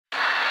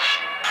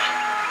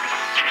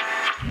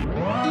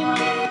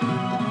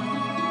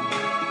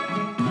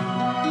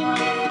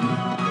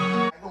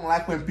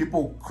like when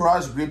people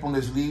cross grip on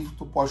the sleeve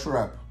to posture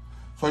up.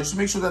 So I just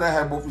make sure that I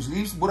have both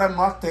sleeves, but I'm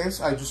not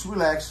tense, I just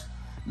relax.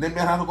 Then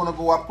Bernardo gonna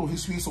go up to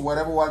his feet or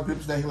whatever what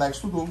grips that he likes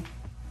to do.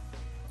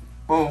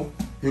 Boom,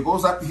 he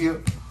goes up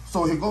here.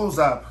 So he goes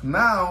up.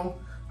 Now,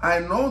 I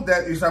know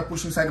that if I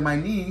push inside my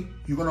knee,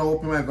 he's gonna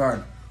open my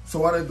guard. So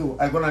what I do,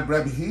 I'm gonna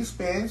grab his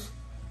pants,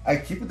 I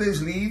keep the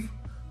sleeve,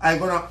 I'm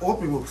gonna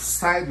open it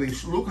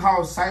sideways. Look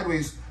how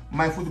sideways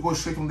my foot goes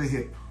straight from the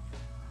hip,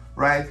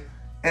 right?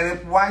 And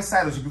then why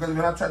sideways? Because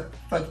when I try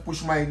to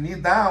push my knee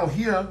down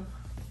here,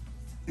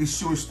 it's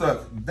still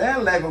stuck.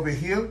 That leg over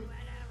here,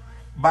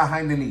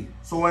 behind the knee.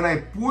 So when I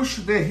push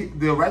the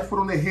right foot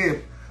on the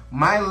hip,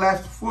 my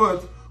left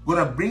foot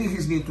gonna bring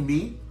his knee to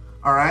me,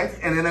 all right?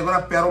 And then I'm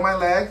gonna pedal my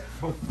leg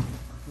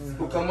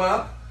to come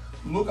up.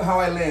 Look how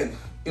I land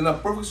in a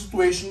perfect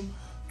situation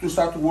to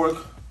start to work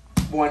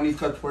one knee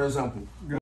cut, for example.